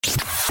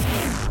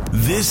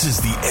This is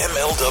the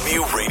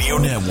MLW Radio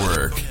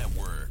Network.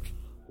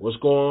 What's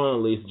going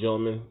on, ladies and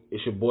gentlemen?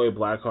 It's your boy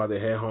Blackheart, the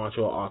head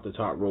honcho Off the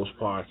Top Roast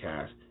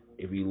Podcast.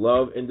 If you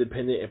love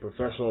independent and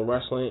professional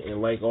wrestling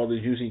and like all the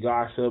juicy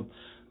gossip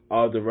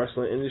of the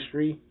wrestling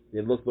industry,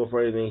 then look no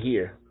further than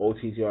here,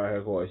 OTTR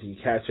Headquarters. You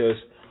can catch us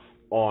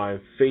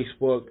on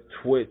Facebook,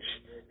 Twitch,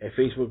 and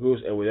Facebook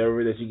groups, and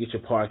whatever that you get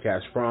your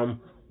podcast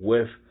from,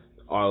 with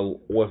our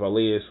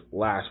latest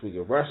Last Week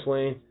of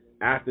Wrestling,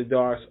 After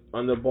Darks,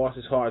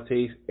 Underboss's Hard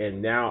Taste,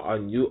 and now our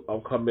new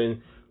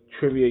upcoming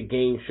trivia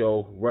game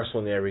show,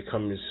 WrestleNary,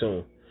 coming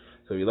soon.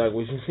 So if you like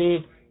what you've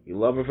seen, you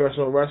love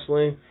professional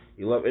wrestling,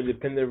 you love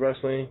independent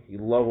wrestling, you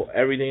love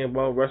everything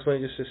about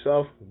wrestling just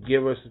yourself,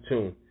 give us a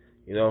tune.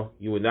 You know,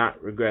 you would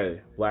not regret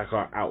it.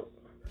 Blackheart out.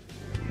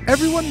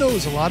 Everyone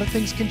knows a lot of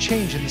things can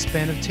change in the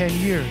span of 10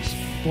 years.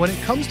 But when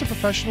it comes to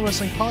professional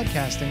wrestling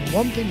podcasting,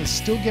 one thing is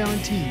still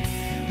guaranteed.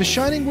 The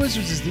Shining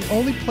Wizards is the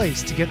only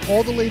place to get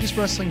all the latest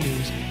wrestling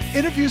news,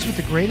 interviews with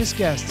the greatest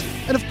guests,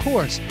 and of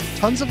course,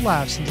 tons of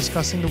laughs in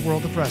discussing the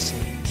world of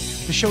wrestling.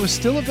 The show is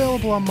still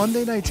available on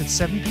Monday nights at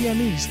 7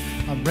 p.m. East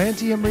on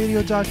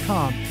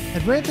rantemradio.com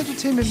and Rant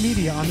Entertainment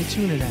Media on the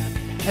TuneIn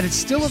app. And it's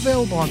still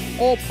available on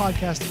all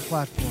podcasting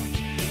platforms.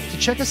 To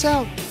check us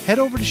out, head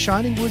over to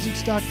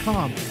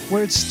shiningwizards.com,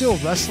 where it's still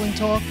wrestling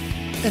talk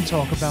and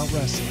talk about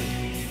wrestling.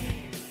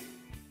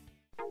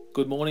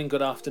 Good morning,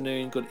 good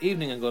afternoon, good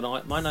evening, and good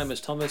night. My name is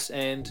Thomas,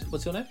 and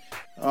what's your name?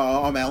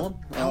 I'm Alan.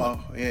 Alan.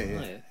 Oh,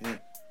 yeah.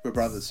 We're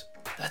brothers.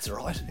 That's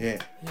right. Yeah.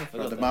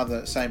 Got the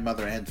mother, same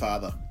mother and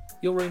father.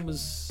 Your room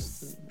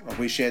was... Oh,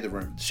 we shared the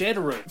room. Shared a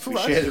room. We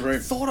shared the room.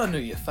 Thought I knew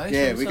your face.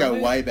 Yeah, we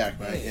go way back,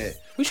 mate. Yeah.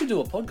 We should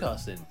do a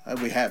podcast then.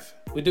 We have.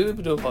 We do a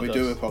podcast. We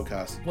do a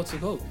podcast. What's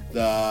it called?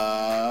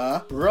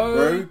 The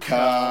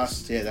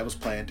Brocast. Yeah, that was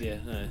planned. Yeah.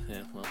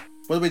 Well.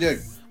 What do we do?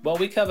 Well,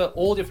 we cover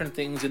all different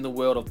things in the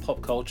world of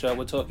pop culture.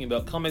 We're talking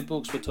about comic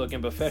books, we're talking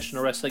about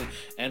professional wrestling,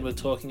 and we're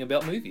talking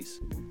about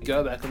movies.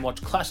 Go back and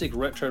watch classic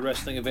retro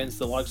wrestling events,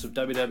 the likes of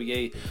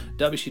WWE,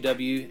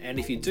 WCW, and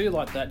if you do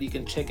like that, you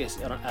can check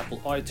us out on Apple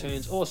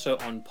iTunes, also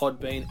on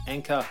Podbean,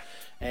 Anchor,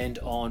 and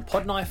on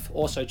Podknife.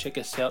 Also check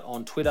us out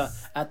on Twitter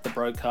at The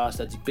Brocast.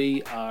 That's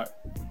BROKAST.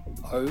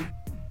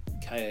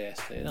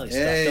 Nearly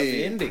stuffed up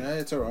the ending. No,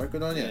 it's alright,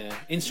 good on you. Yeah.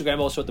 Instagram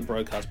also at The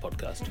Brocast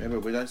Podcast. Remember,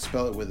 we don't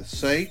spell it with a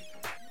C,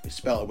 we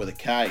spell it with a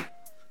K.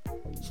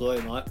 Sorry,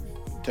 mate.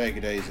 Take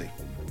it easy.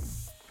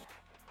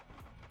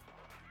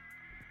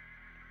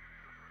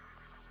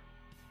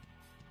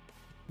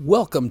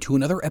 Welcome to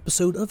another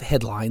episode of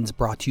Headlines,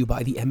 brought to you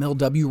by the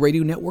MLW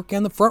Radio Network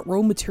and the Front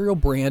Row Material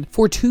brand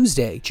for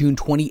Tuesday, June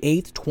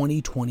 28th,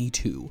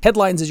 2022.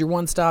 Headlines is your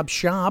one-stop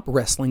shop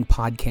wrestling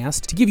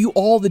podcast to give you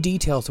all the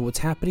details of what's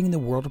happening in the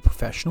world of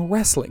professional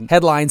wrestling.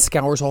 Headlines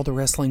scours all the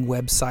wrestling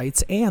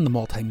websites and the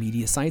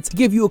multimedia sites to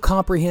give you a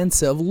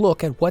comprehensive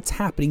look at what's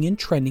happening and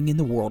trending in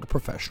the world of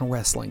professional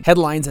wrestling.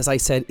 Headlines, as I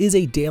said, is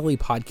a daily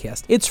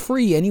podcast. It's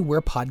free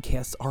anywhere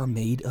podcasts are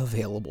made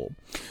available.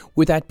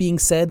 With that being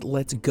said,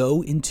 let's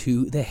go into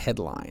the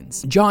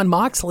headlines. Jon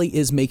Moxley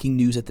is making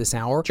news at this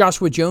hour.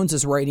 Joshua Jones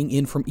is writing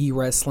in from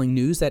eWrestling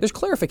News that there's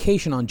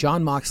clarification on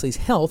Jon Moxley's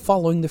health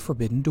following the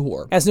Forbidden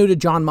Door. As noted,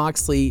 Jon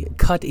Moxley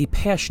cut a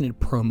passionate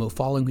promo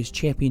following his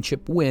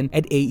championship win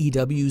at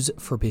AEW's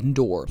Forbidden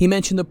Door. He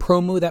mentioned the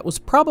promo that was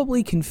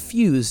probably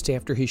confused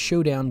after his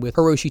showdown with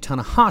Hiroshi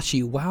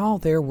Tanahashi, while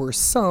there were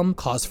some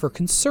cause for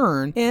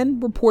concern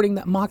and reporting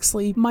that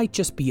Moxley might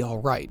just be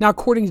alright. Now,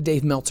 according to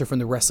Dave Meltzer from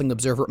the Wrestling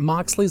Observer,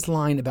 Moxley's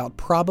line about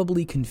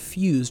probably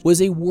confused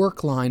was a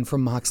work line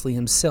from Moxley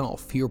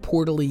himself. He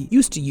reportedly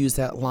used to use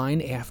that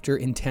line after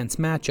intense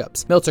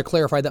matchups. Meltzer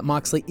clarified that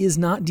Moxley is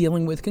not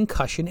dealing with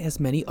concussion as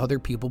many other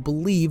people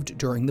believed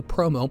during the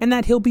promo, and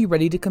that he'll be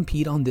ready to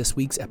compete on this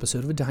week's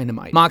episode of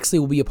Dynamite. Moxley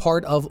will be a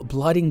part of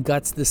Blood and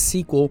Guts, the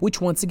sequel, which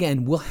once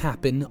again will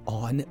happen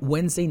on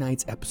Wednesday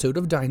night's episode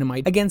of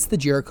Dynamite against the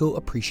Jericho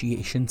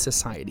Appreciation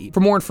Society. For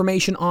more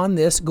information on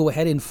this, go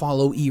ahead and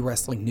follow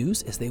eWrestling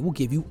News, as they will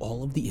give you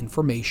all of the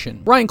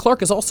information. Ryan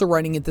Clark is also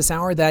writing at this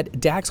hour that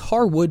Dax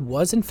Harwood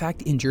was in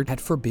fact injured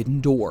at Forbidden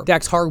Door.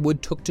 Dax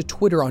Harwood took to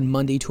Twitter on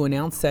Monday to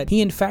announce that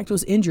he in fact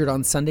was injured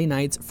on Sunday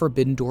night's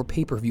Forbidden Door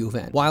pay-per-view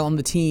event. While on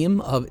the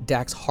team of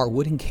Dax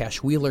Harwood and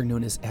Cash Wheeler,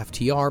 known as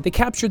FTR, they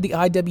captured the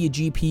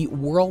IWGP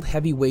World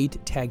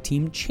Heavyweight Tag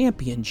Team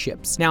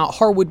Championships. Now,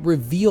 Harwood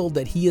revealed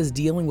that he is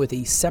dealing with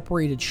a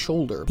separated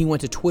shoulder. He went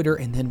to Twitter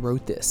and then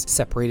wrote this: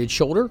 "Separated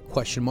shoulder? ?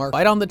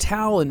 Bite on the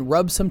towel and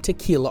rub some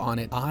tequila on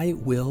it. I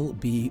will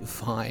be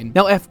fine."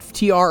 Now,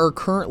 FTR are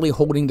currently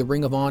holding the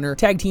Ring of Honor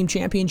Tag Team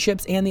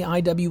Championships and the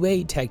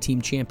IWA Tag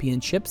Team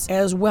Championships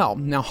as well.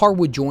 Now,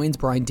 Harwood joins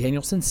Bryan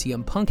Danielson,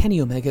 CM Punk,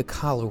 Kenny Omega,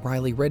 Kyle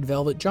O'Reilly, Red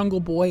Velvet, Jungle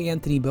Boy,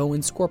 Anthony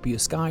Bowen, Scorpio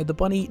Sky, The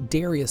Bunny,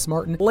 Darius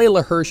Martin,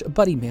 Layla Hirsch,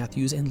 Buddy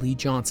Matthews, and Lee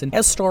Johnson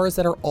as stars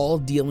that are all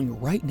dealing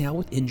right now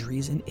with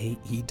injuries in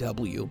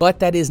AEW. But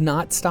that is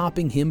not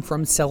stopping him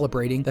from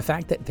celebrating the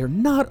fact that they're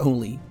not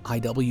only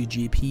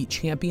IWGP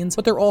champions,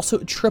 but they're also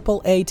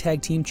AAA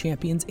Tag Team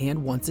champions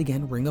and once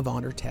again Ring of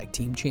Honor Tag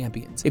Team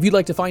champions. If you'd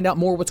like to find out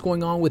more what's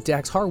going on with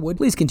Dax Harwood,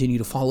 please continue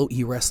to follow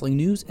eWrestling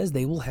News as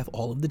they will have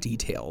all of the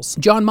details.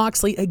 Jon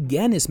Moxley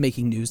again is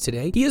making news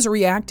today. He is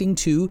reacting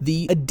to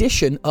the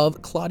addition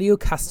of Claudio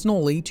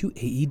Castagnoli to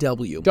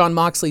AEW. Jon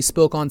Moxley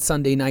spoke on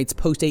Sunday night's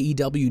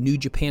post-AEW New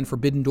Japan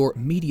Forbidden Door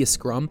media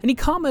scrum, and he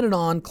commented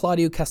on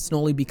Claudio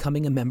Castagnoli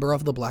becoming a member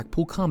of the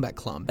Blackpool Combat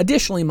Club.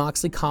 Additionally,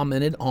 Moxley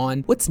commented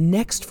on what's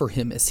next for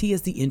him as he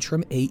is the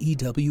interim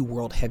AEW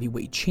World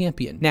Heavyweight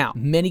Champion. Now,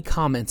 many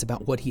comments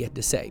about what he had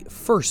to say.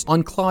 First,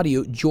 on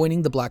Claudio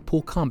joining the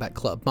Blackpool Combat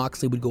Club,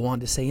 Moxley would go on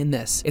to say in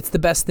this, "It's the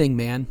best thing,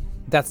 man.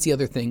 That's the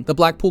other thing. The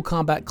Blackpool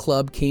Combat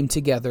Club came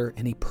together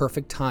in a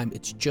perfect time.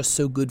 It's just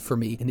so good for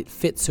me, and it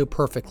fits so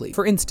perfectly.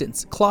 For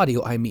instance,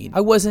 Claudio,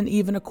 I wasn't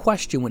even a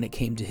question when it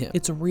came to him.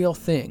 It's a real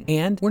thing.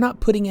 And we're not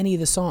putting any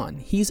of this on.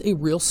 He's a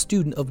real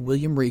student of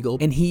William Regal,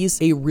 and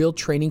he's a real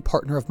training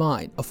partner of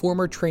mine, a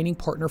former training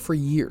partner for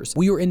years.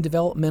 We were in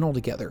developmental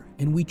together,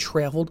 and we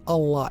traveled a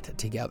lot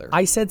together.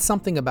 I said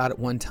something about it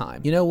one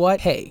time. You know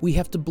what? Hey, we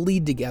have to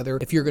bleed together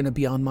if you're going to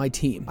be on my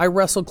team. I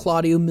wrestled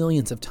Claudio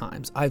millions of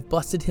times. I've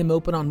busted him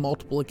open on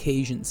multiple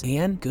occasions,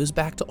 and goes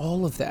back to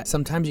all of that.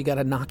 Sometimes you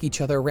gotta knock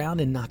each other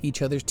around and knock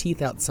each other's teeth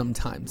out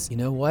sometimes. You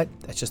know what?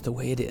 That's just the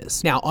way it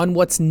is." Now, on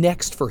what's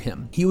next for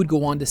him, he would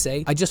go on to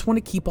say, "I just want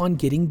to keep on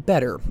getting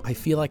better. I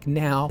feel like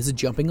now is a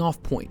jumping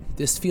off point.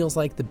 This feels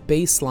like the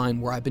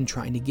baseline where I've been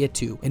trying to get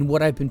to, and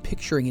what I've been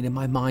picturing it in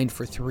my mind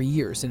for 3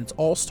 years, and it's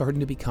all starting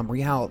to become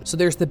reality. So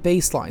there's the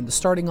baseline, the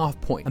starting off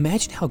point.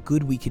 Imagine how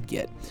good we could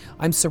get.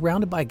 I'm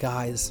surrounded by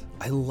guys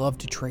I love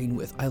to train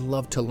with. I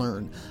love to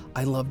learn.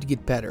 I love to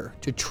get better,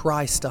 to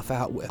try stuff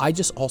out with. I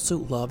just also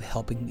love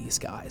helping these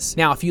guys."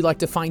 Now, if you'd like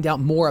to find out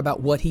more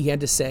about what he had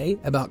to say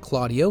about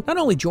Claudio, not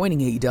only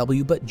joining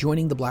AEW, but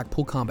joining the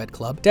Blackpool Combat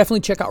Club,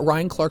 definitely check out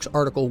Ryan Clark's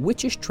article,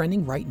 which is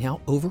trending right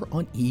now over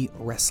on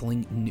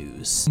eWrestling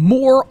News.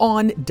 More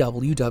on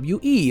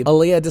WWE.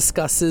 Aaliyah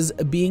discusses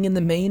being in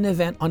the main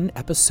event on an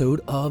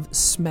episode of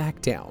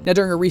SmackDown. Now,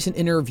 during a recent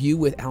interview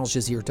with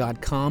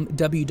AlJazeera.com,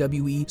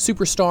 WWE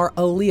superstar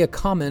Aaliyah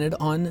commented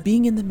on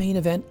being in the main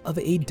event of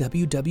a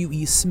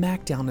WWE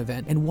SmackDown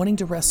event and wanting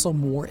to wrestle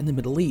more in the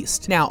Middle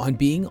East. Now, on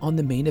being on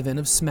the main event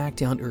of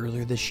SmackDown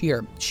earlier this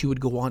year, she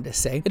would go on to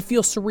say, "It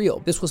feels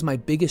surreal. This was my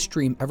biggest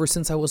dream ever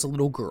since I was a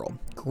little girl.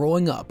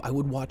 Growing up, I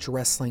would watch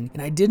wrestling,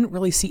 and I didn't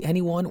really see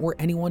anyone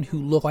who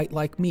looked quite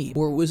like me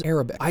or was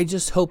Arabic. I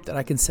just hope that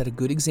I can set a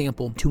good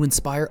example to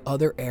inspire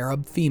other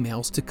Arab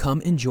females to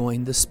come and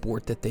join the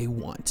sport that they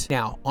want."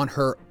 Now, on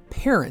her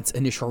parents'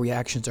 initial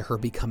reaction to her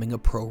becoming a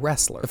pro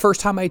wrestler. The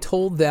first time I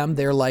told them,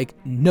 they're like,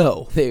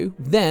 no. They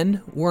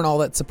then weren't all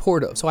that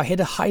supportive, so I had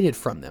to hide it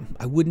from them.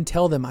 I wouldn't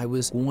tell them I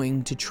was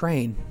going to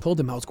train. I told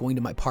them I was going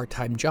to my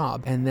part-time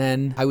job, and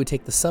then I would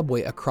take the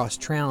subway across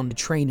town to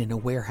train in a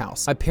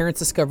warehouse. My parents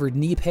discovered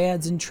knee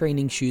pads and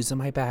training shoes in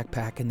my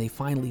backpack, and they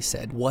finally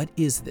said, "What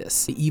is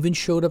this?" They even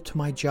showed up to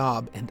my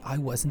job, and I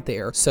wasn't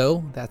there,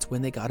 so that's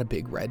when they got a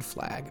big red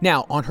flag.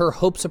 Now, on her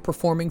hopes of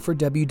performing for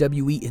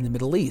WWE in the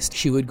Middle East,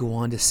 she would go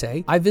on to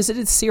say, "I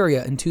visited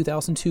Syria in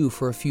 2002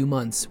 for a few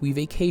months. We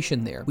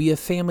vacationed there. We have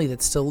family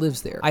that still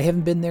lives there. I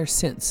haven't been there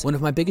since. One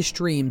of my biggest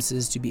dreams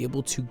is to be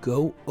able to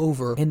go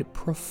over and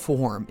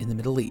perform in the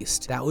Middle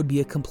East. That would be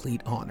a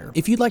complete honor."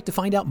 If you'd like to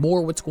find out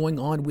more what's going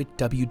on with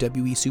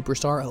WWE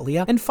superstar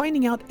Aaliyah and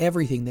finding out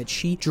everything that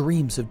she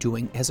dreams of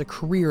doing as a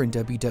career in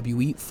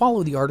WWE,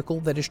 follow the article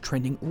that is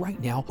trending right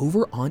now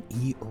over on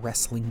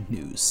eWrestling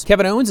News.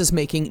 Kevin Owens is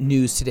making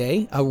news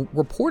today.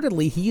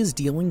 Reportedly, he is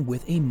dealing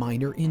with a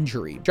minor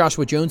injury.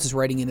 Joshua Jones is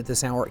writing in at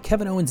this hour.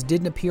 Kevin Owens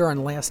didn't appear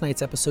on last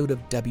night's episode of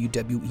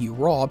WWE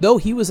Raw, though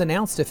he was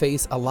announced to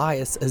face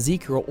Elias,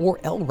 Ezekiel, or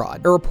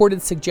Elrod. A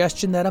reported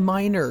suggestion that a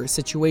minor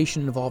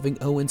situation involving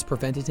Owens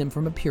prevented him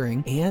from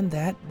appearing, and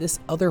that this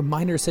other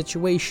minor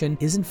situation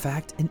is in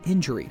fact an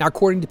injury. Now,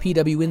 according to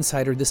PW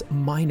Insider, this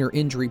minor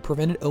injury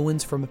prevented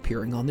Owens from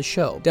appearing on the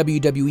show.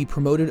 WWE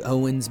promoted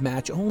Owens'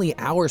 match only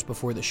hours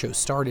before the show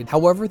started.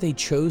 However, they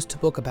chose to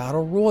book a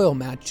Battle Royal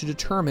match to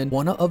determine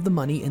one of the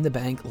Money in the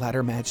Bank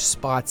ladder match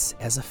spots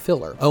as a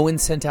filler.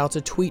 Owens sent out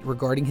a tweet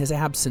regarding his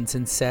absence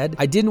and said,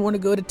 "I didn't want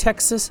to go to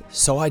Texas,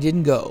 so I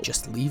didn't go.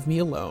 Just leave me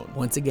alone."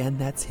 Once again,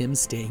 that's him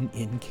staying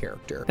in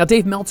character. Now,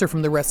 Dave Meltzer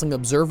from the Wrestling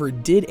Observer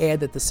did add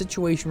that the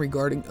situation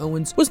regarding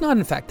Owens was not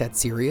in fact that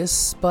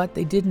serious, but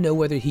they didn't know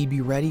whether he'd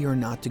be ready or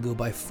not to go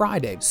by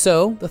Friday.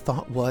 So the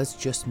thought was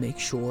just make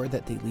sure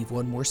that they leave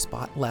one more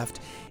spot left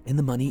in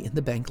the Money in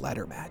the Bank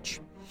ladder match.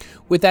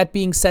 With that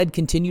being said,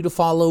 continue to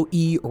follow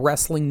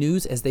eWrestling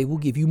News as they will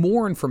give you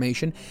more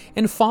information,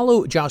 and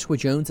follow Joshua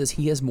Jones as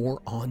he has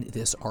more on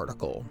this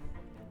article.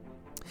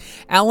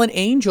 Alan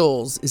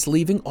Angels is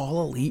leaving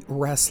All Elite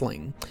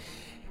Wrestling.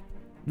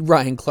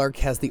 Ryan Clark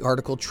has the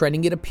article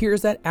trending. It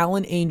appears that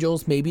Alan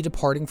Angels may be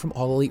departing from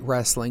All Elite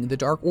Wrestling. The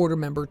Dark Order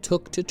member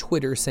took to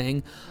Twitter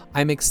saying,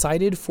 "I'm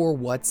excited for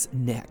what's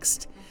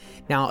next."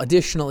 Now,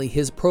 additionally,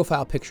 his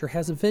profile picture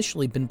has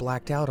officially been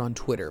blacked out on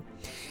Twitter.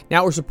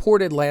 Now, it was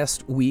reported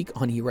last week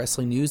on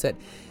eWrestling News that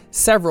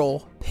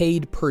several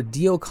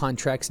paid-per-deal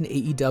contracts in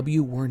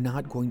AEW were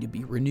not going to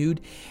be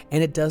renewed,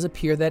 and it does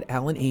appear that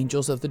Alan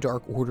Angels of the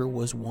Dark Order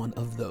was one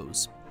of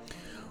those.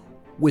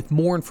 With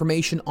more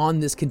information on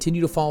this,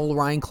 continue to follow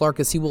Ryan Clark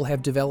as he will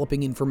have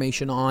developing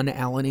information on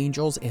Alan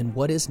Angels and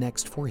what is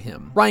next for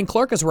him. Ryan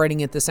Clark is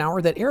writing at this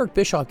hour that Eric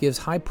Bischoff gives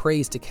high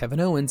praise to Kevin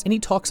Owens and he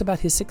talks about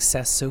his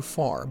success so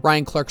far.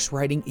 Ryan Clark's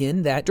writing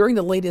in that during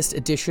the latest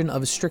edition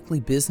of Strictly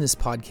Business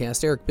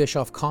podcast, Eric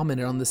Bischoff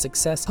commented on the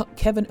success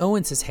Kevin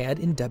Owens has had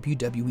in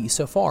WWE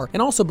so far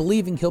and also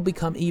believing he'll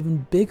become an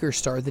even bigger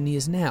star than he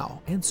is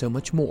now, and so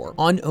much more.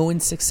 On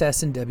Owens'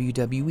 success in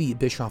WWE,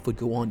 Bischoff would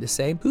go on to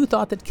say, "Who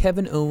thought that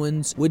Kevin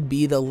Owens would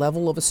be the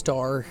level of a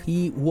star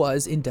he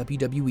was in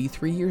WWE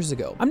 3 years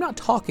ago? I'm not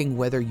talking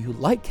whether you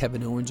like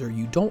Kevin Owens or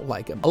you don't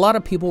like him. A lot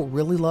of people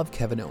really love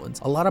Kevin Owens.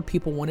 A lot of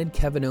people wanted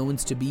Kevin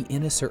Owens to be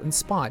in a certain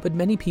spot, but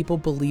many people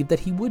believed that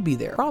he would be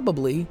there.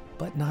 Probably,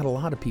 but not a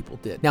lot of people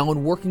did." Now,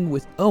 in working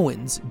with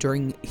Owens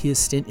during his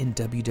stint in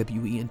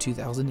WWE in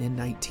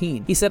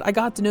 2019, he said, "I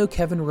got to know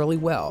Kevin really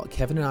well.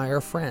 Kevin and I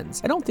are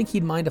friends. I don't think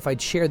he'd mind if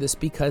I'd share this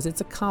because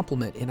it's a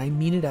compliment and I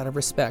mean it out of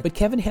respect, but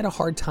Kevin had a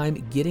hard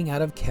time getting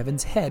out of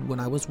Kevin's head when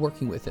I was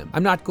working with him.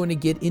 I'm not going to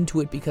get into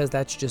it because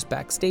that's just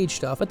backstage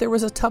stuff, but there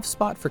was a tough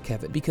spot for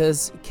Kevin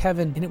because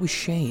Kevin, and it was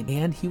Shane,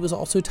 and he was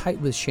also tight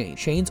with Shane.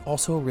 Shane's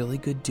also a really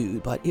good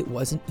dude, but it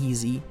wasn't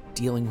easy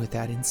dealing with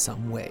that in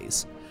some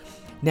ways."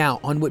 Now,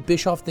 on what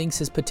Bischoff thinks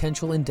his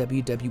potential in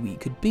WWE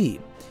could be.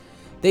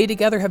 They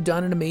together have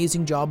done an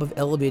amazing job of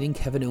elevating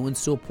Kevin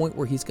Owens to a point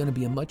where he's going to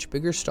be a much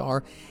bigger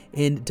star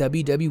in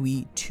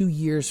WWE 2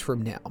 years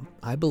from now.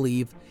 I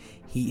believe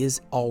he is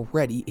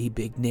already a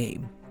big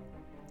name.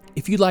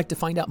 If you'd like to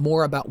find out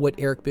more about what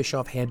Eric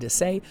Bischoff had to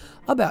say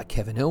about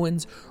Kevin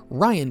Owens,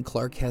 Ryan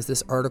Clark has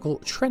this article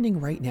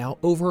trending right now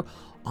over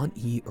on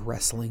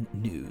eWrestling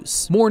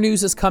News. More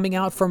news is coming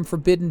out from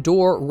Forbidden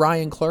Door.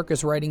 Ryan Clark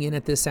is writing in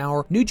at this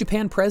hour. New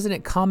Japan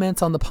president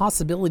comments on the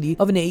possibility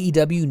of an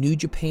AEW New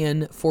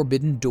Japan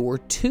Forbidden Door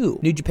 2.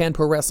 New Japan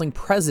Pro Wrestling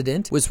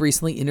president was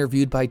recently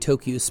interviewed by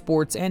Tokyo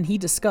Sports, and he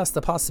discussed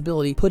the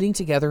possibility of putting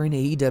together an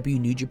AEW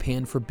New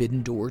Japan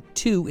Forbidden Door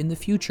 2 in the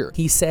future.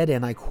 He said,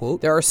 and I quote,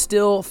 "There are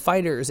still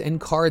fighters and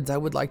cards I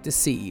would like to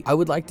see. I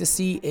would like to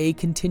see a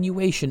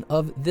continuation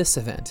of this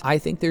event. I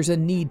think there's a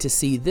need to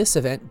see this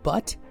event,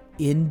 but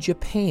in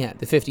Japan.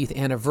 The 50th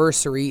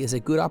anniversary is a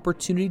good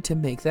opportunity to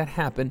make that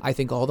happen. I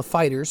think all the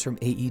fighters from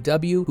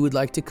AEW who would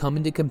like to come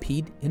in to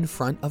compete in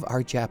front of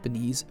our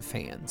Japanese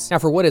fans." Now,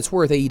 for what it's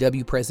worth,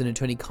 AEW President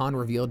Tony Khan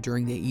revealed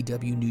during the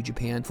AEW New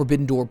Japan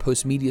Forbidden Door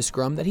post-media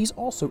scrum that he's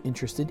also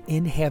interested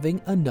in having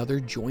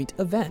another joint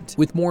event.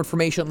 With more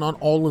information on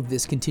all of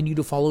this, continue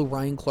to follow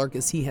Ryan Clark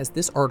as he has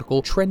this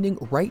article trending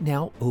right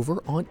now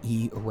over on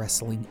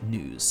eWrestling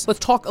News. Let's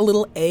talk a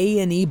little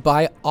A&E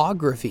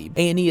biography.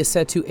 A&E is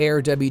set to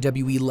air WWE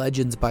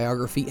Legends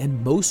biography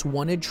and Most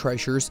Wanted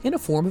Treasures in a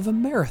form of a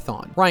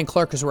marathon. Ryan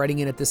Clark is writing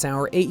in at this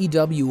hour,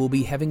 AEW will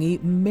be having a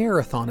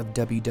marathon of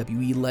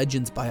WWE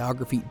Legends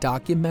biography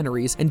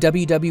documentaries and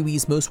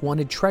WWE's Most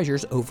Wanted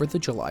Treasures over the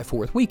July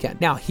 4th weekend.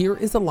 Now, here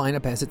is the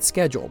lineup as it's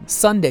scheduled.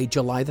 Sunday,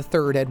 July the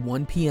 3rd at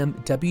 1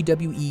 p.m.,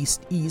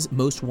 WWE's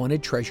Most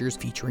Wanted Treasures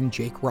featuring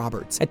Jake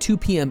Roberts. At 2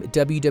 p.m.,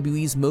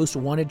 WWE's Most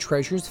Wanted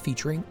Treasures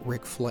featuring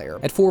Ric Flair.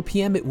 At 4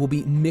 p.m., it will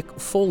be Mick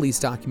Foley's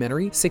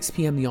documentary. 6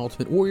 p.m., The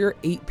Ultimate Warrior.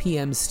 8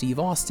 p.m. Steve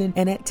Austin,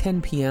 and at 10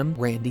 p.m.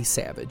 Randy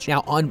Savage.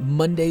 Now, on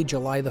Monday,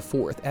 July the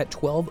 4th at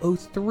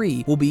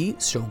 12:03 will be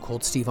Stone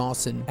Cold Steve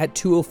Austin. At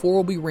 2:04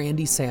 will be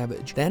Randy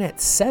Savage. Then at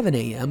 7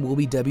 a.m. will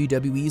be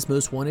WWE's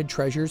Most Wanted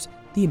Treasures,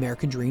 The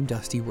American Dream,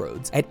 Dusty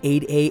Rhodes. At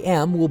 8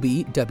 a.m. will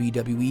be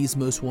WWE's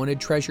Most Wanted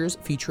Treasures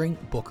featuring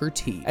Booker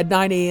T. At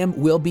 9 a.m.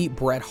 will be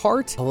Bret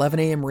Hart. 11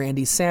 a.m.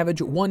 Randy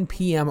Savage. 1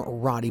 p.m.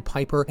 Roddy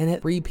Piper. And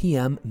at 3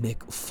 p.m.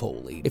 Mick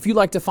Foley. If you'd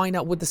like to find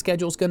out what the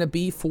schedule is going to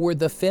be for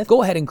the 5th,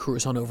 go ahead and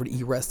cruise on over to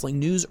eWrestling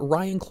News.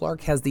 Ryan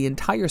Clark has the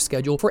entire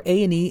schedule for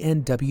A&E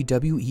and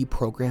WWE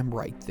program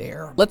right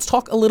there. Let's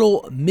talk a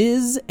little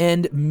Ms.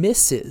 and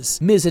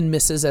Mrs. Ms. and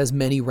Mrs., as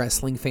many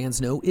wrestling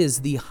fans know, is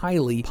the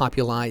highly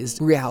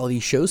popularized reality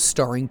show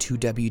starring two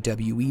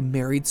WWE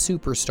married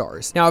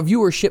superstars. Now,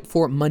 viewership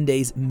for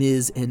Monday's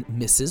Ms. and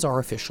Mrs. are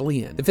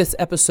officially in. The 5th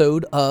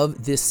episode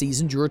of this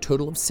season drew a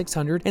total of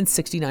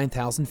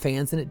 669,000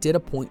 fans, and it did a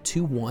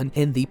 .21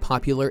 in the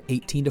popular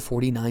 18 to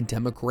 49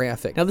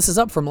 demographic. Now, this is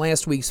up from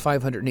last week's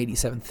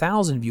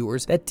 587,000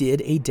 viewers that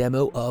did a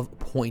demo of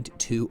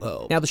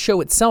 .20. Now, the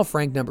show itself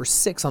ranked number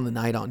 6 on the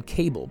night on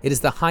cable. It is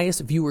the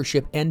highest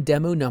viewership and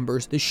demo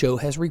numbers the show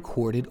has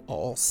recorded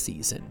all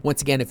season.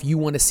 Once again, if you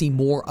want to see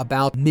more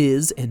about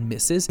Ms. and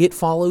Mrs., it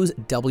follows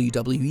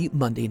WWE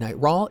Monday Night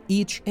Raw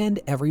each and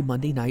every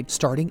Monday night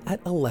starting at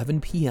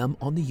 11 p.m.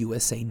 on the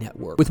USA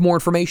Network. With more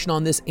information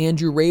on this,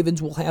 Andrew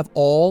Ravens will have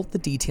all the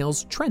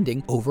details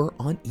trending over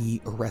on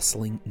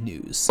eWrestling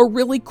News. A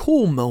really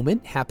cool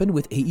moment happened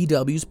with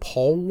AEW's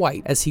Paul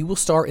White, as he will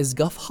star as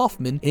Guff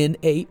Hoffman in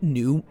a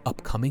new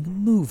upcoming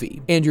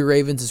movie. Andrew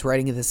Ravens is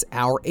writing at this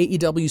hour,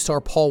 AEW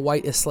star Paul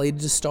White is slated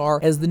to star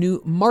as the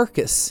new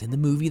Marcus in the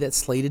movie that's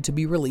slated to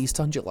be released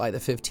on July the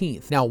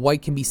 15th. Now,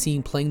 White can be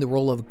seen playing the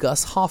role of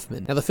Gus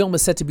Hoffman. Now, the film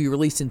is set to be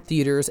released in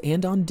theaters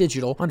and on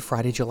digital on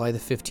Friday, July the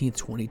 15th,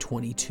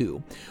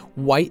 2022.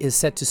 White is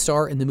set to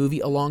star in the movie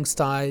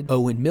alongside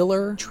Owen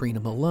Miller, Trina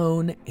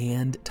Malone,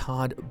 and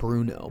Todd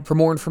Bruno. For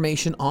more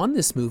information on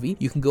this movie,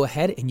 you can go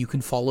ahead and you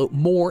can follow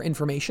more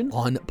information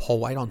on Paul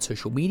White on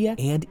social media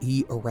and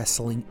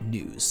eWrestling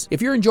News. If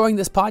you're enjoying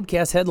this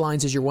podcast,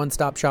 Headlines is your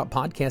one-stop shop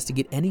podcast to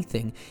get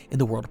anything in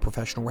the world of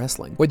professional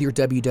wrestling. Whether you're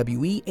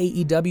WWE,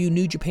 AEW,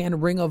 New Japan,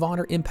 Ring of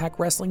Honor, Impact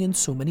Wrestling, and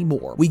so many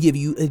more, we give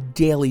you a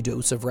daily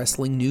dose of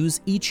wrestling news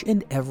each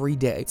and every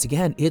day.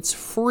 Again, it's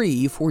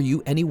free for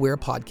you anywhere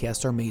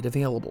podcasts are made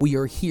available. We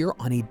are here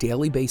on a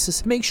daily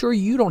basis to make sure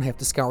you don't have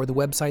to scour the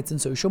websites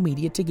and social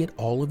media to get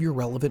all of your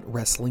relevant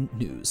wrestling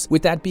news.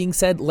 With that being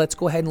said, let's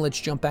go ahead and let's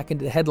jump back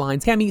into the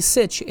headlines. Tammy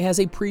Sytch has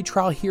a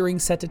pre-trial hearing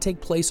set to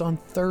take place on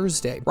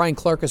Thursday. Ryan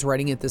Clark is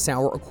writing at this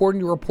hour,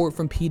 according to a report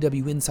from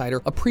PW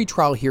Insider, a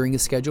pre-trial hearing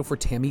is scheduled for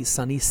Tammy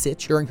Sunny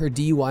Sytch during her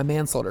DUI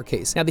manslaughter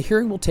case. Now, the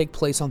hearing will take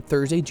place on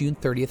Thursday, June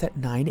 30th at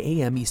 9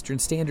 a.m. Eastern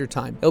Standard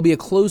Time. It'll be a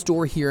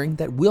closed-door hearing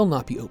that will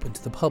not be open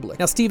to the public.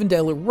 Now, Stephen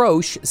De La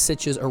Roche,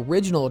 Sytch's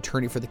original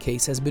attorney for the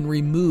case, has been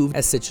removed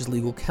as Sytch's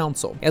legal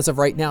counsel. As of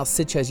right now,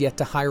 Sytch has yet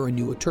to hire a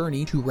new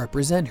attorney to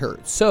represent her.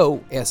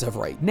 So, as of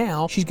right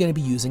now, she's going to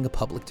be using a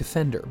public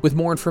defender. With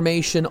more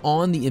information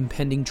on the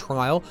impending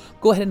trial,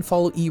 go ahead and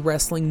follow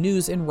eWrestling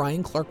News, and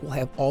Ryan Clark will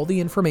have all the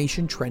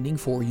information trending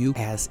for you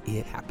as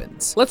it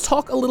happens. Let's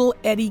talk a little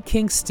Eddie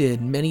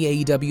Kingston.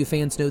 Many AEW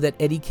fans know that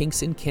Eddie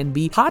Kingston can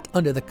be hot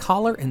under the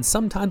collar and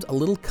sometimes a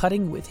little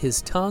cutting with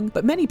his tongue,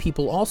 but many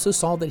people also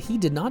saw that he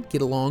did not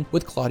get along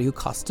with Claudio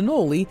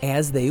Castagnoli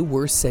as they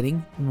were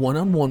sitting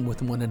one-on-one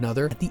with one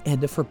another at the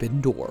end of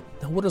Forbidden Door.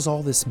 Now, what does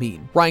all this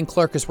mean? Ryan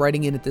Clark is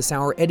writing in at this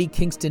hour, Eddie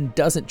Kingston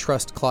doesn't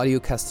trust Claudio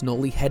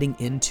Castagnoli heading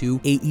into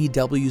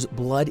AEW's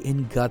Blood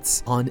and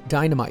Guts on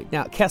Dynamite.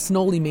 Now,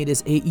 Castagnoli made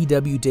his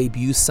AEW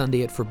debut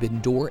Sunday at Forbidden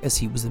Door as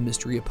he was the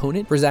mystery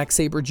opponent for Zack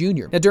Sabre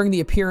Jr. Now, during the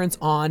appearance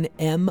on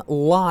M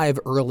Live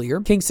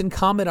earlier, Kingston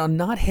commented on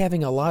not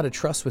having a lot of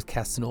trust with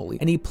Castagnoli,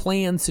 and he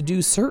plans to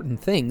do certain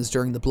things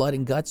during the Blood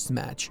and Guts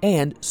match,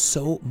 and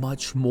so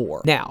much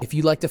more. Now, if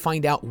you'd like to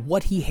find out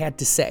what he had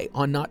to say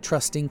on not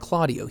trusting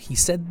Claudio, he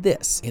said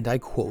this, and I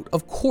quote,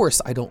 "Of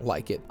course I don't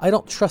like it. I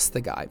don't trust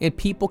the guy, and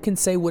people can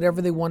say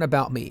whatever they want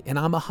about me, and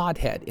I'm a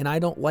hothead, and I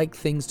don't like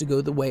things to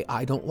go the way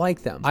I don't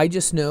like them. I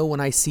just know when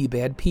I see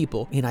bad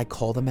people, and I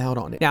call them out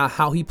on it." Now,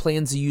 how he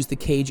plans to use the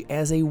cage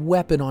as a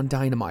weapon on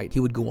Dynamite, he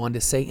would go on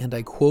to say, and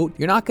I quote,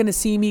 "You're not going to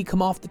see me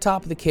come off the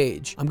top of the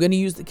cage. I'm going to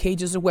use the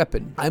cage as a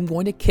weapon. I'm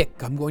going to kick.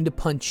 I'm going to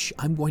punch.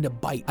 I'm going to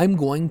bite. I'm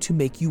going to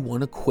make you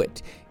want to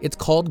quit. It's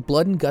called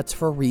Blood and Guts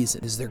for a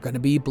reason. Is there going to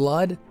be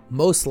blood?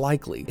 Most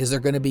likely. Is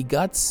there going to be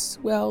guts?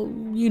 Well,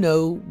 you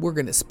know, we're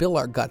going to spill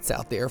our guts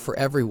out there for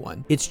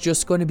everyone. It's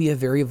just going to be a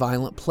very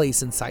violent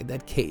place inside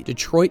that cage.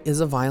 Detroit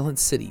is a violent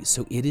city,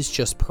 so it is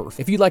just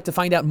perfect." If you'd like to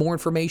find out more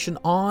information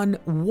on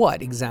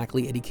what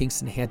exactly Eddie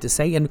Kingston had to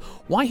say and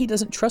why he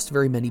doesn't trust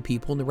very many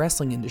people in the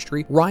wrestling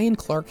industry, Ryan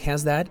Clark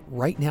has that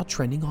right now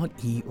trending on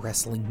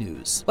eWrestling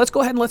News. Let's go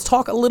ahead and let's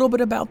talk a little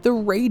bit about the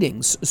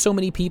ratings. So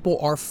many people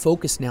are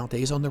focused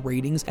nowadays on the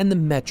ratings and the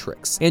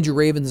metrics. Andrew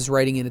Ravens is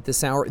writing in at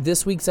this hour,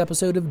 this week's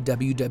episode of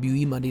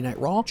WWE Monday Night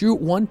Raw drew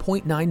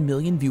 1.9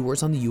 million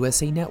viewers on the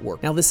USA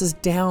Network. Now, this is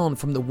down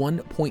from the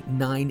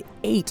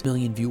 1.98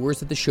 million viewers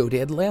that the show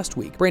did last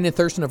week. Brandon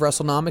Thurston of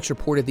WrestleNomics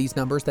reported these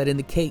numbers that in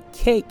the key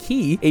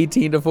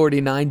 18 to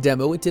 49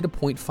 demo, it did a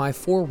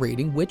 0.54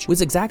 rating, which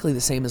was exactly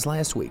the same as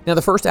last week. Now,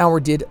 the first hour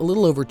did a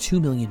little over 2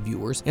 million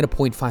viewers and a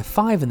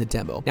 0.55 in the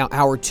demo. Now,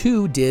 hour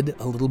 2 did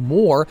a little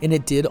more, and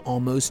it did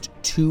almost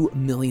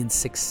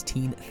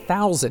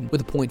 2,016,000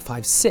 with a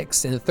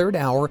 0.56, and the third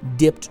hour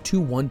dipped to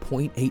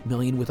 1.8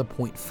 million with a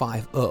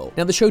 0.50.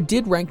 Now, the show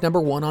did rank number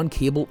 1 on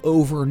cable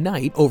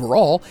overnight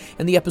overall,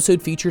 and the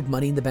episode featured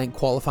Money in the Bank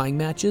qualifying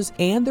matches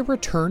and the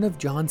return of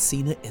John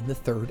Cena in the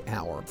third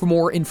hour. For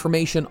more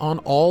information on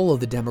all of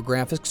the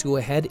demographics, go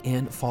ahead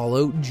and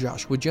follow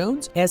Joshua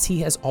Jones, as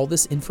he has all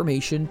this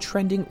information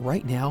trending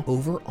right now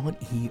over on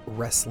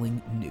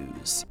eWrestling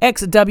News.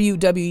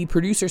 Ex-WWE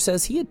producer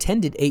says he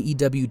attended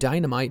AEW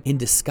Dynamite in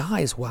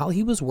disguise while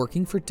he was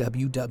working for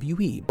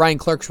WWE. Brian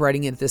Clark's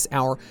writing in at this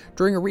hour,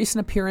 during a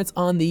recent appearance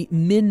on the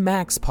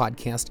Min-Max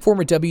podcast,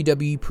 former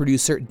WWE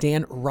producer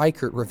Dan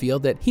Reichert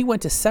revealed that he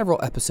went to several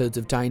episodes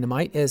of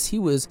Dynamite as he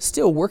was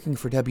still working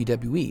for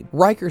WWE.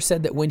 Reichert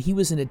said that when he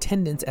was in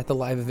attendance at the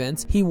live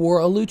events, he wore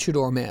a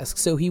luchador mask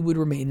so he would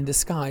remain in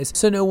disguise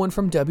so no one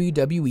from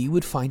WWE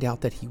would find out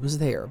that he was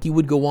there. He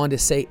would go on to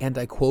say, and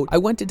I quote, "I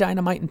went to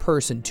Dynamite in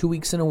person 2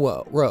 weeks in a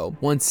row,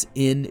 once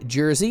in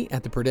Jersey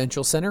at the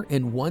Prudential Center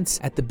and once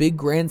at the Big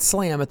Grand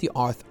Slam at the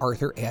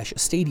Arthur Ashe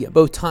Stadium.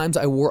 Both times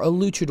I wore a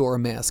luchador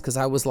mask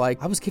because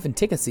I was given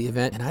tickets to the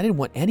event and I didn't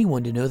want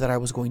anyone to know that I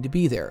was going to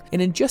be there.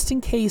 And just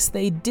in case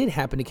they did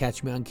happen to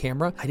catch me on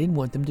camera, I didn't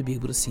want them to be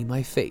able to see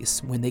my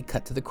face when they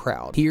cut to the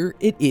crowd. Here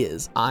it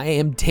is. I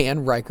am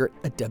Dan Reichert,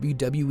 a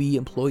WWE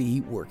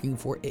employee working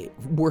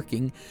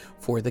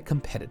for the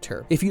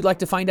competitor. If you'd like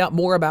to find out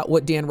more about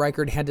what Dan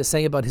Reichert had to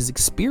say about his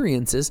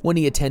experiences when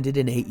he attended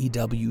an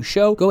AEW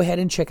show, go ahead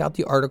and check out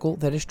the article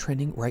that is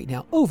trending right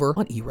now over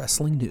on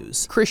eWrestling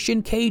News.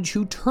 Christian Cage,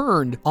 who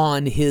turned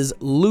on his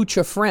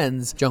Lucha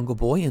friends, Jungle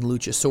Boy and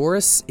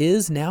Luchasaurus,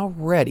 is now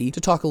ready to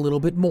talk a little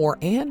bit more,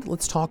 and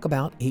let's talk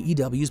about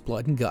AEW's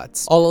Blood and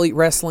Guts. All Elite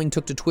Wrestling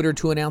took to Twitter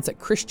to announce that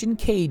Christian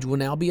Cage will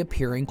now be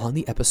appearing on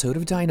the episode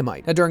of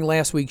Dynamite. Now, during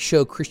last week's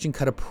show, Christian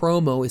cut a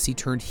promo as he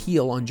turned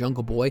heel on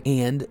Jungle Boy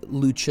and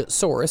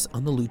Luchasaurus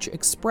on the Lucha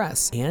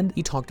Express, and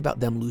he talked about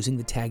them losing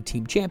the tag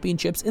team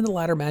championships in the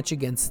ladder match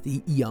against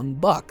the Young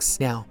Bucks.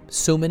 Now,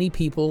 so many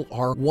people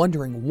are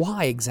wondering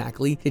why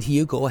exactly did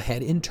he go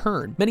ahead and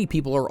turn. Many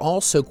people are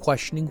also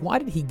questioning why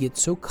did he get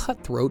so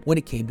cutthroat when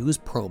it came to his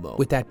promo.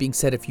 With that being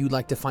said, if you'd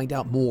like to find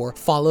out more,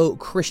 follow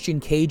Christian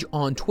Cage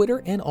on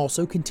Twitter and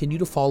also continue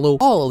to follow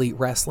All Elite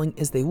Wrestling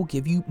as they will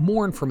give you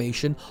more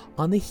information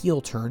on the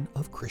heel turn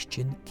of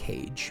Christian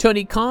Cage.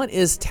 Tony Khan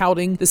is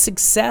touting the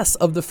success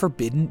of the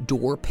Forbidden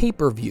Door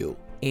pay-per-view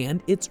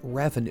and its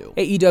revenue.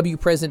 AEW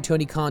President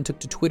Tony Khan took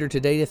to Twitter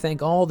today to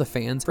thank all the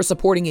fans for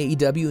supporting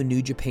AEW and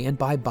New Japan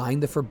by buying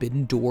the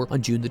Forbidden Door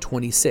on June the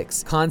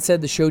 26th. Khan said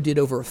the show did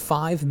over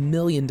 $5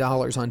 million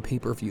on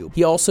pay-per-view.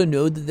 He also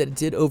noted that it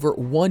did over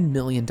 $1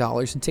 million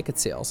in ticket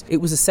sales. It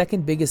was the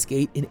second biggest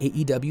gate in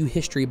AEW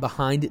history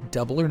behind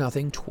Double or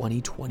Nothing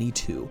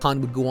 2022.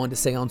 Khan would go on to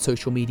say on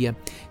social media,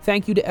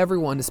 "Thank you to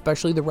everyone,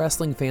 especially the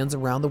wrestling fans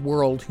around the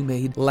world who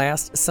made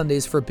last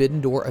Sunday's Forbidden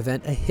Door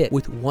event a hit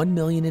with $1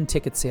 million in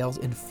ticket sales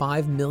and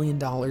 $5 million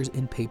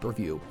in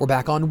pay-per-view. We're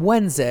back on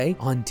Wednesday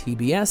on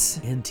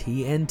TBS and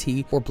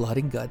TNT for Blood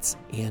and Guts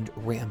and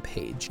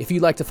Rampage." If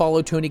you'd like to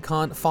follow Tony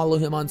Khan, follow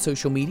him on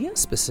social media,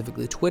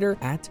 specifically Twitter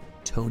at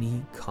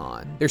Tony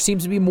Khan. There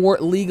seems to be more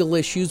legal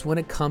issues when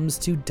it comes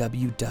to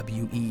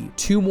WWE.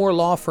 2 more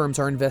law firms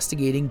are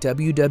investigating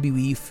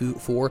WWE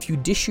for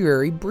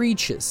fiduciary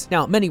breaches.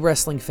 Now, many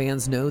wrestling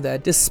fans know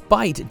that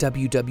despite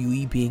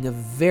WWE being a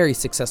very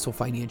successful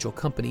financial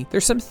company,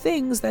 there's some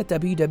things that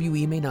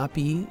WWE may not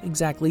be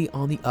exactly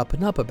on the up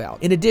and up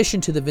about. In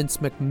addition to the Vince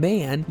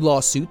McMahon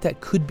lawsuit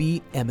that could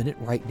be imminent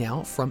right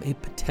now from a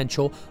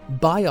potential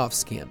buy-off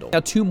scandal. Now,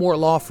 2 more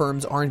law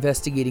firms are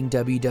investigating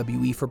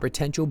WWE for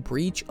potential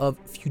breach of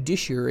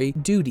fiduciary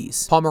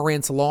duties.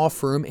 Pomerantz Law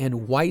Firm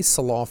and Weiss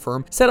Law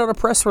Firm set out a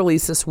press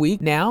release this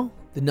week. Now,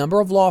 the number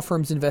of law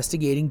firms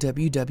investigating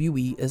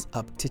WWE is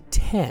up to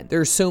 10.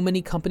 There are so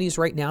many companies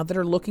right now that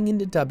are looking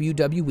into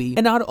WWE,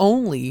 and not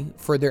only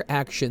for their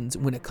actions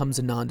when it comes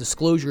to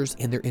non-disclosures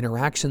and their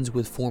interactions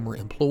with former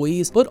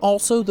employees, but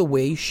also the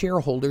way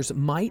shareholders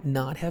might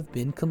not have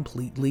been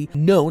completely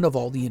known of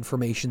all the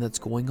information that's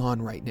going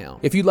on right now.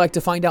 If you'd like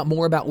to find out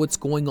more about what's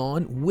going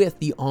on with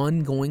the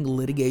ongoing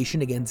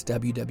litigation against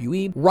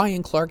WWE,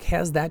 Ryan Clark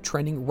has that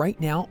trending right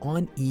now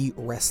on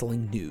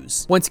eWrestling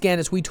News. Once again,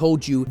 as we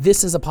told you,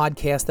 this is a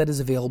podcast that is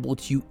available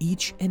to you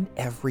each and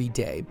every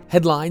day.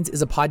 Headlines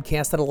is a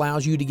podcast that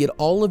allows you to get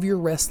all of your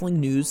wrestling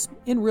news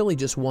in really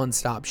just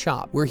one-stop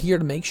shop. We're here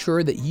to make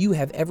sure that you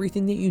have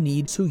everything that you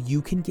need so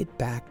you can get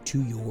back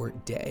to your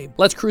day.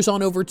 Let's cruise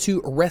on over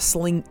to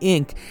Wrestling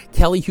Inc.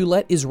 Kelly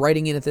Hewlett is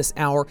writing in at this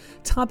hour,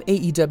 top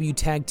AEW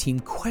tag team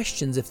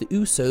questions if the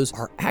Usos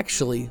are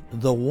actually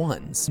the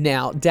ones.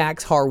 Now,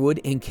 Dax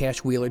Harwood and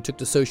Cash Wheeler took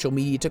to social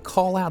media to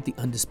call out the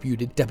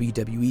undisputed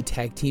WWE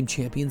tag team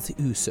champions, the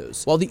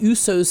Usos. While the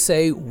Usos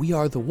say we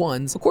are the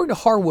ones, according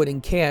to Harwood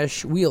and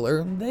Cash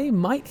Wheeler, they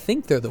might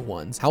think they're the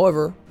ones.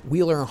 However,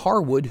 Wheeler and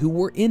Harwood, who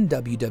were in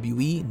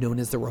WWE, known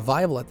as the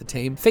Revival at the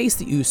time, faced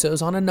the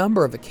Usos on a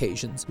number of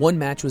occasions. One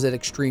match was at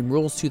Extreme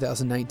Rules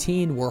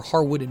 2019, where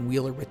Harwood and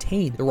Wheeler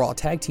retained the Raw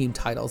Tag Team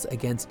titles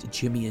against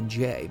Jimmy and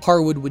Jay.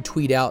 Harwood would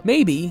tweet out,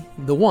 "Maybe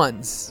the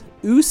ones.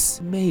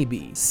 Us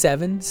maybe.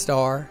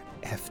 7-star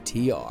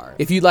FTR."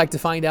 If you'd like to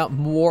find out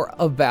more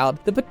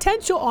about the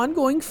potential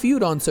ongoing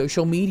feud on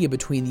social media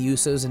between the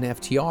Usos and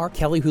FTR,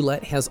 Kelly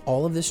Hewlett has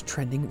all of this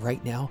trending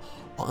right now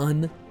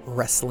on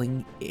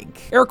Wrestling Inc.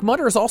 Eric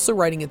Mutter is also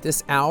writing at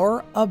this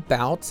hour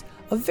about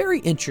a very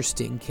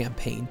interesting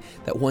campaign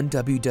that one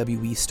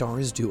WWE star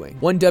is doing.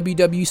 One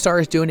WWE star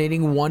is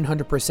donating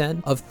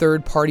 100% of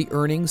third-party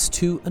earnings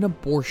to an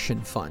abortion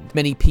fund.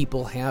 Many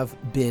people have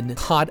been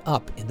caught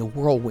up in the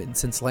whirlwind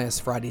since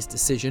last Friday's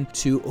decision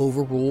to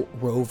overrule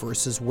Roe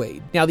versus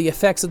Wade. Now, the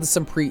effects of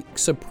the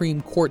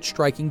Supreme Court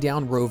striking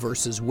down Roe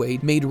versus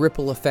Wade made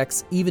ripple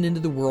effects even into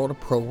the world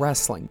of pro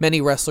wrestling. Many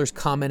wrestlers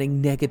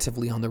commenting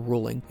negatively on the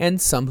ruling, and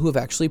some who have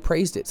actually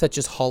praised it, such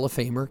as Hall of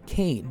Famer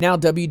Kane. Now,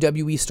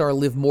 WWE star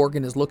Liv Morgan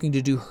Morgan is looking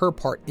to do her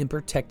part in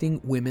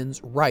protecting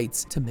women's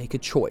rights to make a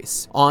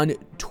choice. On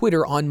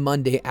Twitter on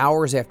Monday,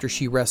 hours after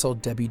she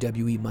wrestled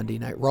WWE Monday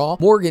Night Raw,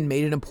 Morgan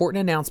made an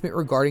important announcement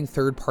regarding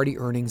third-party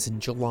earnings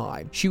in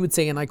July. She would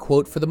say, and I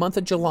quote, "For the month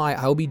of July,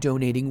 I will be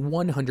donating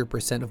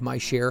 100% of my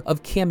share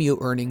of Cameo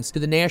earnings to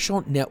the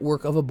National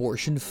Network of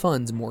Abortion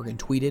Funds," Morgan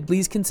tweeted.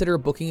 "Please consider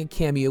booking a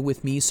Cameo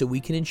with me so we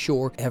can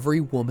ensure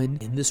every woman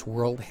in this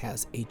world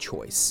has a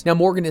choice." Now,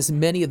 Morgan is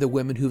many of the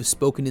women who have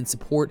spoken in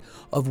support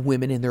of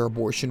women and their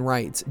abortion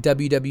rights.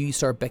 WWE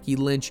star Becky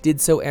Lynch did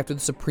so after the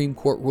Supreme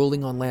Court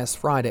ruling on last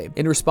Friday.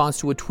 In response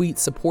to a tweet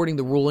supporting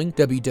the ruling,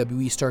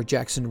 WWE star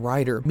Jackson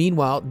Ryder,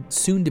 meanwhile,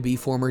 soon-to-be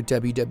former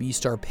WWE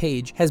star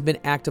Paige, has been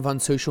active on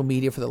social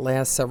media for the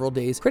last several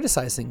days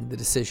criticizing the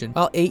decision,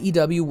 while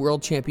AEW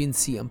World Champion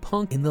CM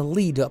Punk, in the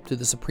lead up to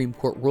the Supreme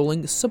Court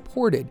ruling,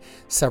 supported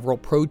several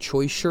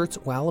pro-choice shirts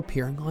while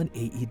appearing on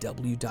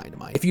AEW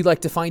Dynamite. If you'd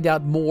like to find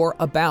out more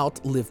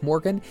about Liv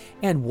Morgan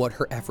and what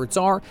her efforts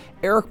are,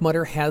 Eric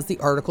Mutter has the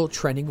article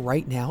trending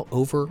right now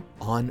over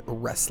on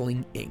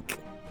Wrestling Inc.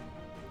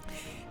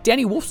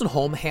 Danny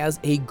Wolfenholm has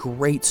a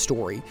great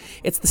story.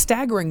 It's the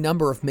staggering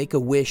number of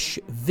Make-A-Wish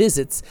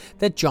visits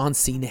that John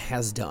Cena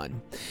has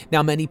done.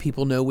 Now, many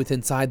people know with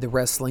inside the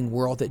wrestling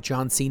world that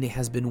John Cena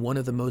has been one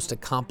of the most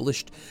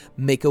accomplished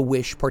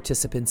Make-A-Wish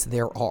participants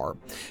there are.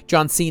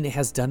 John Cena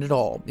has done it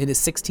all. In his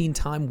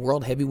 16-time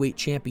World Heavyweight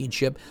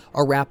Championship,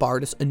 a rap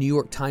artist, a New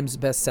York Times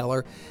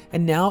bestseller,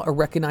 and now a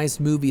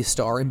recognized movie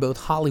star in both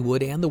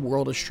Hollywood and the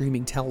world of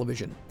streaming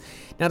television.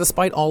 Now,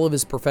 despite all of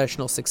his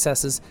professional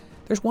successes,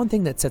 there's one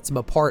thing that sets him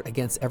apart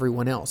against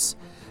everyone else.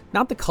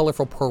 Not the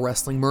colorful pro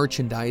wrestling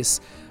merchandise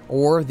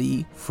or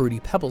the fruity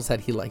pebbles that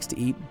he likes to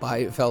eat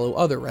by fellow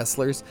other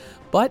wrestlers,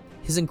 but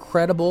his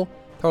incredible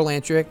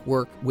philanthropic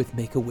work with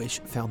Make-A-Wish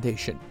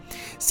Foundation.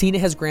 Cena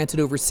has granted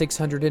over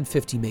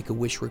 650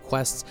 Make-A-Wish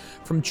requests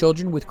from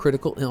children with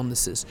critical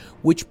illnesses,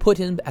 which put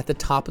him at the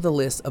top of the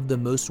list of the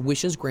most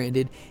wishes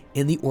granted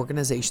in the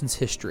organization's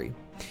history.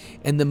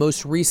 And the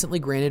most recently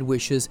granted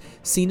wishes,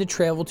 Cena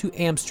traveled to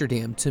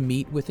Amsterdam to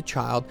meet with a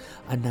child,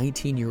 a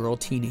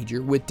 19-year-old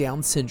teenager with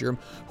Down syndrome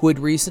who had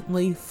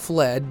recently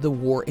fled the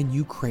war in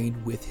Ukraine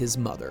with his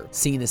mother.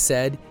 Cena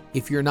said,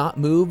 "If you're not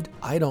moved,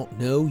 I don't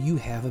know you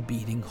have a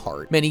beating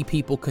heart." Many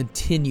people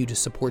continue to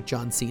support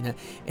John Cena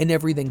and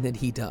everything that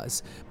he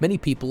does. Many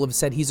people have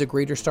said he's a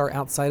greater star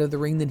outside of the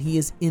ring than he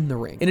is in the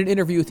ring. In an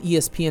interview with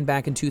ESPN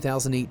back in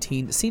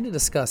 2018, Cena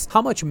discussed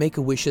how much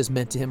Make-A-Wish has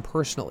meant to him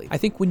personally. "I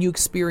think when you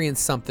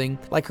experience something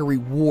like a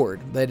reward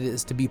that it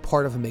is to be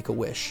part of a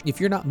Make-A-Wish, if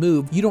you're not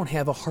moved, you don't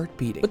have a heart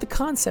beating." But the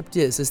concept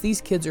is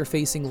these kids are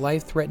facing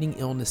life-threatening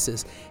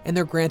illnesses and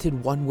they're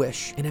granted one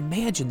wish. And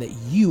imagine that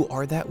you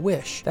are that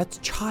wish. That's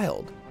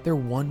child. Their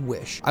one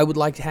wish. I would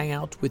like to hang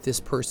out with this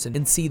person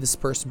and see this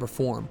person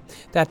perform.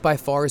 That by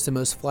far is the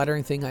most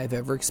flattering thing I've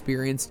ever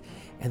experienced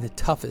and the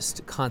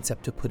toughest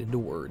concept to put into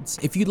words.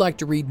 If you'd like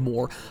to read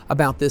more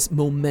about this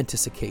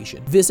momentous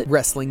occasion, visit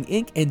Wrestling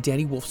Inc. and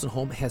Danny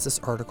Wolfenholm has this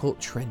article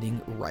trending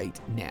right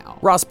now.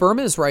 Ross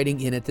Berman is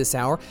writing in at this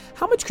hour,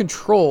 how much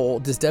control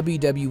does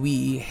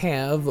WWE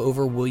have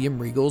over William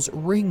Regal's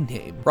ring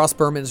name? Ross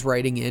Berman is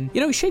writing in,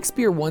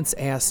 Shakespeare once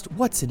asked,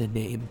 what's in a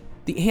name?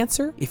 The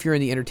answer, if you're in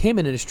the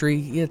entertainment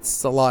industry,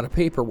 it's a lot of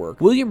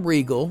paperwork. William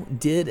Regal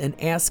did an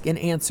Ask and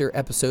Answer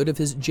episode of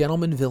his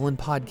Gentleman Villain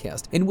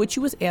podcast, in which he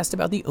was asked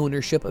about the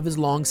ownership of his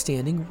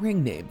long-standing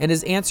ring name. And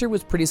his answer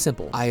was pretty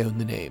simple. I own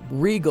the name.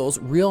 Regal's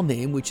real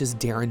name, which is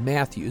Darren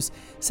Matthews,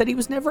 said he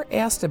was never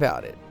asked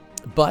about it.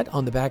 But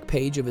on the back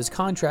page of his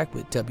contract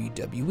with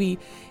WWE,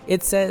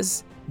 it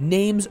says,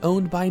 names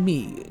owned by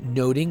me,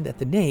 noting that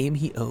the name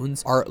he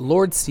owns are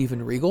Lord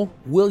Steven Regal,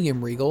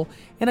 William Regal,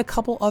 and a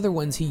couple other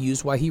ones he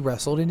used while he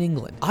wrestled in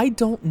England. I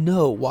don't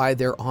know why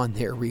they're on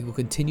there, Regal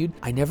continued.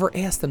 I never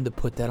asked them to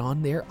put that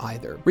on there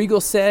either. Regal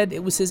said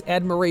it was his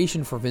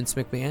admiration for Vince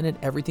McMahon and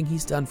everything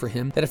he's done for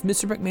him that if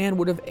Mr. McMahon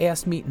would have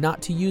asked me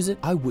not to use it,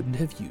 I wouldn't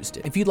have used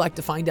it. If you'd like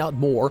to find out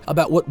more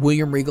about what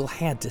William Regal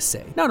had to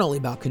say, not only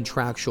about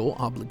contractual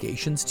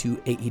obligations to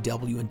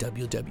AEW and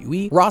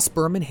WWE, Ross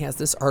Berman has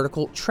this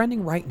article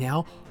trending right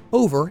now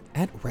over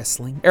at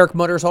Wrestling. Eric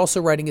Mutter is also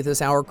writing at this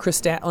hour,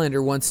 Chris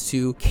Statlander wants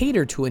to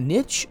cater to a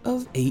niche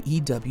of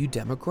AEW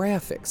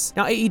demographics.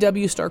 Now,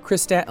 AEW star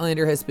Chris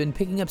Statlander has been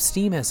picking up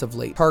steam as of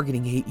late,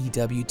 targeting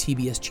AEW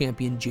TBS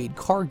champion Jade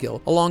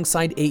Cargill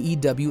alongside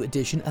AEW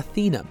addition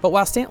Athena. But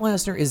while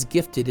Statlander is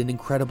gifted in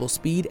incredible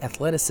speed,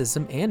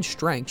 athleticism, and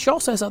strength, she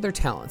also has other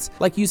talents,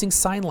 like using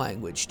sign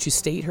language to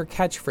state her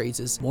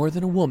catchphrases more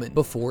than a woman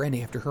before and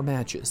after her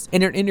matches.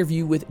 In an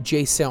interview with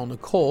J. Sal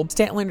Nicole,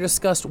 Statlander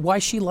discussed why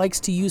she likes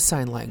to use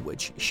sign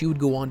language. She would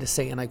go on to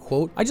say, and I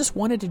quote, I just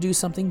wanted to do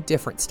something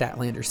different,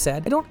 Statlander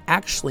said. I don't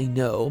actually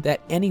know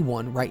that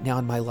anyone right now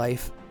in my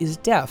life is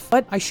deaf,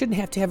 but I shouldn't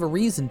have to have a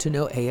reason to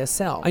know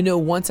ASL. I know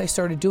once I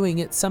started doing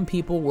it, some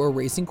people were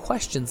raising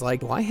questions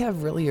like, do I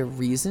have really a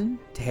reason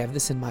to have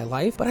this in my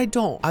life? But I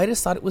don't. I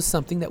just thought it was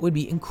something that would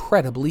be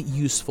incredibly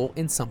useful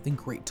and something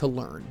great to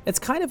learn. It's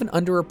kind of an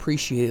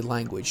underappreciated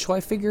language, so I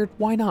figured,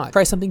 why not?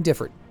 Try something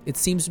different. It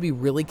seems to be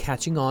really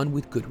catching on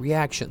with good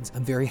reactions.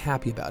 I'm very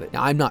happy about it.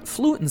 Now, I'm not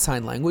fluent in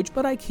sign language,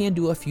 but I can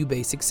do a few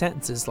basic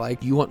sentences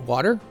like, you want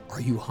water? Are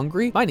you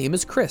hungry? My name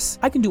is Chris.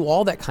 I can do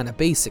all that kind of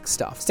basic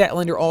stuff.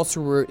 Statlander also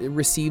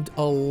received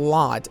a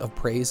lot of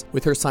praise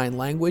with her sign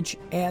language,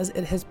 as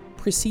it has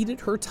preceded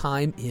her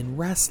time in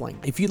wrestling.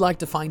 If you'd like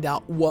to find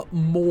out what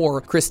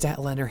more Kris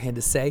Statlander had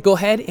to say, go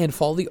ahead and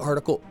follow the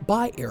article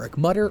by Eric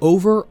Mutter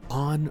over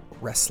on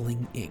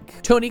Wrestling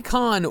Inc. Tony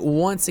Khan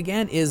once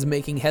again is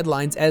making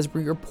headlines, as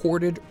we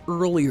reported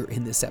earlier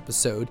in this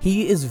episode.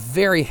 He is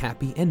very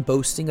happy and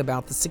boasting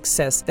about the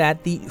success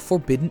that the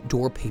Forbidden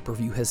Door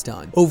pay-per-view has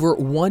done. Over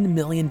 $1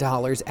 million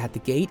at the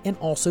gate and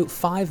also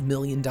 $5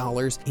 million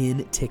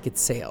in ticket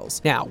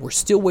sales. Now, we're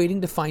still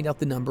waiting to find out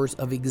the numbers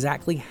of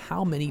exactly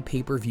how many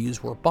pay-per-views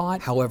were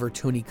bought. However,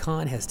 Tony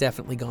Khan has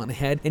definitely gone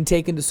ahead and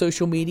taken to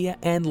social media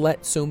and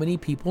let so many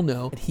people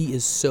know that he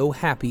is so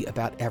happy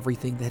about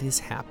everything that has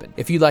happened.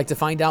 If you'd like to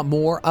find out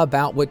more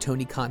about what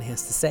Tony Khan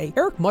has to say,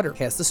 Eric Mutter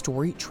has the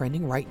story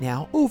trending right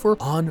now over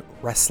on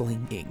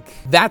Wrestling Inc.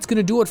 That's going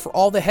to do it for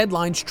all the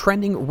headlines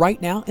trending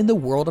right now in the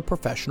world of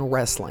professional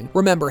wrestling.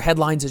 Remember,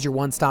 Headlines is your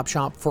one-stop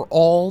shop for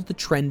all the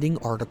trending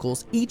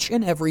articles each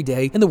and every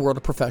day in the world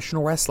of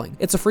professional wrestling.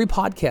 It's a free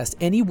podcast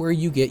anywhere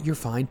you get your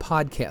fine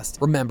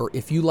podcast. Remember,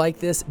 if you like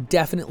this,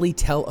 definitely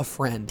tell a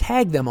friend.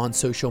 Tag them on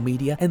social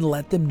media and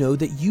let them know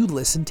that you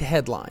listen to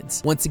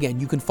Headlines. Once again,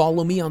 you can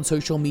follow me on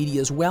social media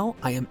as well.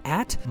 I am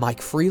at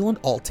Mike Freeland,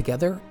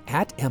 altogether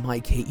at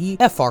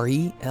MikeFreeland.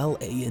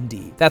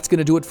 That's going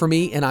to do it for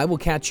me, and I will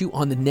catch you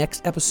on the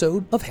next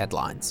episode of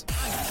Headlines.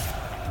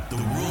 The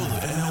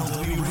world of